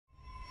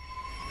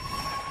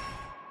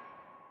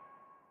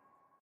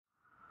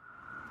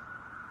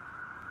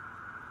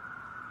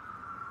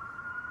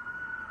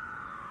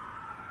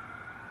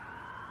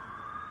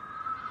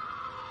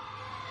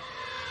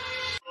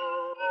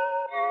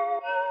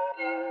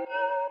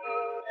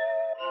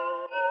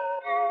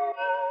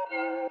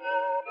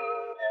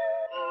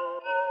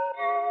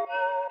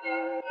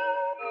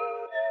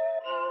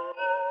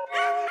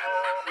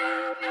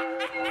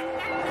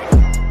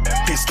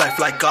This life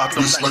like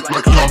Gotham,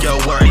 yo,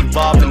 we're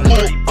evolving.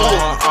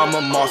 I'm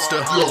a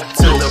monster,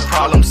 to the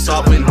problem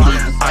solving.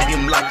 I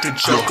am like the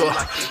Joker,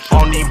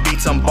 on these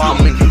beats I'm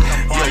bombing.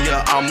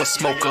 Yeah, I'm a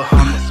smoker,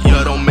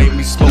 yeah, don't make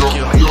me smoke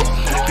ya.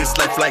 This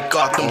life like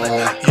Gotham,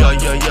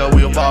 yeah,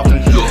 we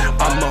evolving.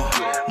 I'm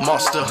a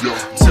monster,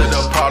 to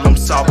the problem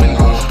solving.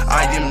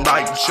 I am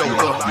like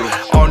Joker,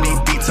 on these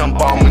beats I'm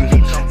bombing.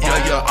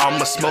 Yeah,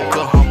 I'm a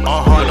smoker,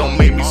 don't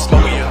make me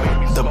smoke ya.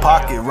 The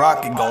pocket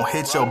rocket gon'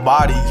 hit your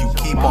body, you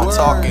keep on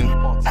talking.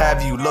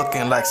 Have you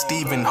looking like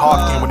Stephen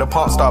Hawking when the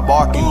pump start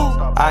barking?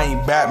 I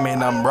ain't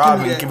Batman, I'm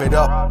Robin, give it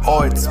up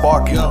or it's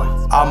sparking.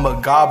 I'm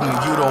a goblin,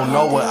 you don't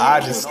know what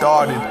I just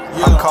started.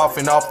 I'm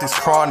coughing off this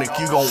chronic,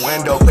 you gon'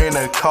 end up in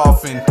a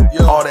coffin.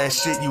 All that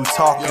shit you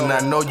talking, I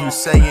know you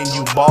saying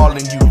you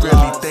ballin'. You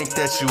really think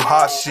that you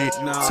hot shit,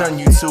 turn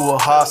you to a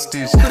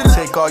hostage.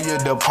 Take all your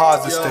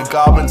deposits, the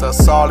goblins are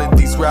solid.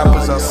 These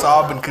rappers are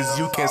sobbing cause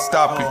you can't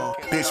stop it.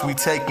 Bitch, we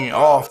taking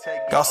off,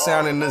 y'all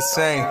sounding the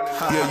same.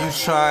 Yeah, you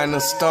trying to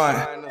stunt.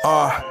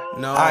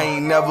 I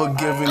ain't never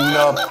giving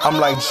up. I'm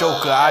like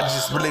Joker, I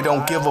just really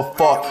don't give a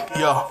fuck.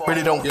 Yeah,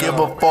 really don't give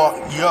a fuck.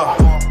 Yeah.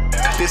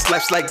 This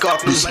life's like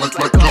Gotham.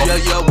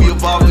 Yeah, we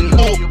evolving.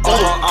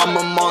 I'm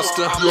a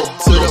monster,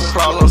 to the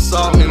problem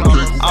solving.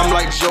 I'm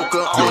like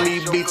Joker, on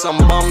these beats I'm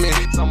bumming.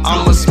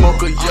 I'm a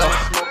smoker,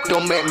 yeah,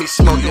 don't make me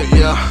smoke ya,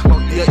 yeah.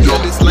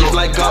 This life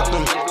like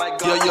Gotham.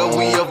 Yeah,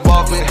 we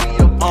evolving.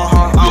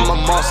 I'm a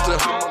monster,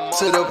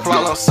 to the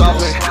problem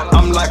solving.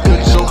 I'm like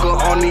a Joker,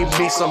 on these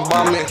beats I'm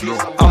bombing.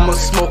 I'm a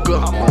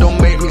smoker,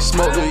 don't make me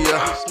smoke ya,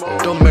 yeah.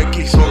 Don't make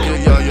me smoke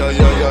ya,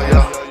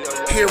 yeah.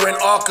 Here in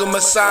Arkham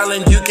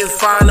Asylum, you can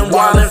find them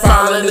wildin',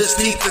 filing his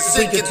teeth and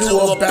sink into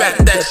a bat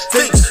that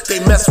thinks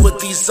they mess with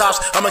these ops.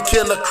 I'm a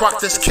killer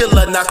croc, this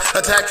killer knock,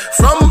 attack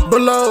from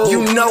below.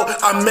 You know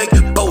I make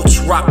boats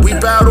rock. We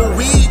battle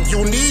weed,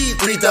 you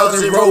need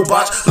 3,000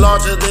 robots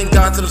larger than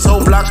Gotham's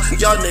whole blocks.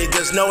 Y'all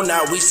niggas know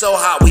now we so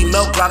hot, we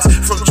melt blocks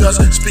from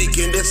just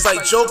speaking. It's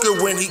like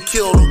Joker when he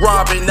killed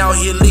Robin, now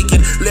he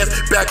leaking.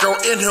 Left back girl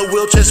in her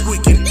wheelchair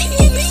squeaking.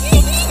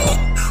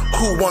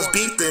 Who wants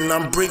beef? Then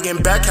I'm bringing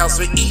back house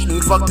for eating.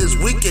 Fuck this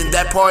weekend,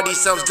 that party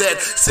sounds dead.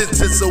 Since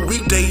it's a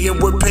weekday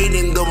and we're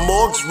painting the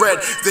morgues red,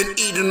 then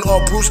eating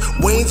all Bruce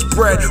Wayne's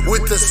bread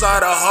with the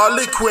side of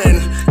Harley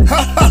Quinn.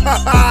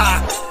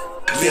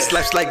 This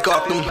life's like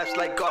Gotham.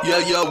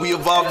 Yeah, we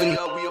evolving.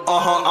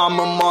 I'm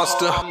a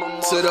monster,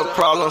 to the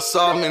problem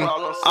solving.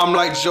 I'm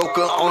like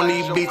Joker, on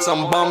these beats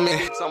I'm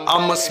bumming.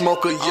 I'm a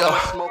smoker,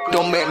 yeah,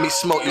 don't make me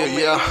smoke ya,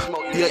 yeah.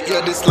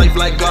 This life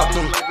like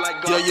Gotham.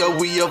 Yeah,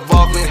 we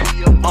evolving.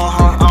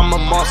 I'm a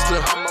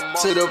monster,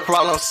 to the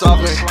problem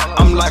solving.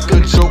 I'm like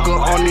a Joker,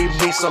 on these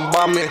beats I'm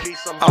bombing.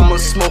 I'm a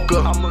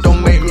smoker,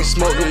 don't make me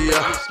smoke ya,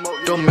 yeah.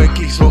 Don't make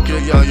me smoke ya,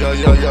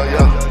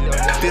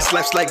 yeah. This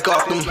life's like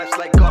Gotham.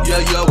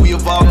 Yeah, we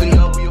evolving.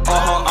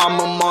 I'm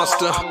a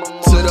monster,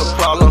 to the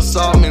problem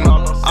solving.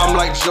 I'm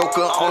like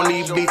Joker, on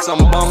these beats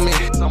I'm bumming.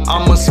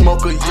 I'm a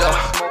smoker,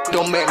 yeah,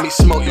 don't make me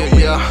smoke ya,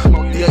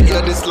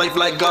 yeah. This life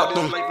like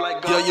Gotham.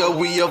 Yeah,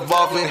 we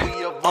evolving.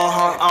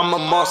 I'm a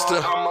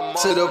monster,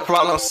 to the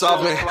problem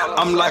solving.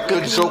 I'm like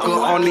a Joker,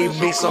 on these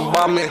beats I'm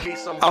bombing.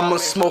 I'm a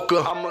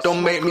smoker,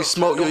 don't make me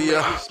smoke ya,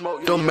 yeah.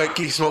 Don't make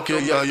me smoke ya,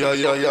 yeah.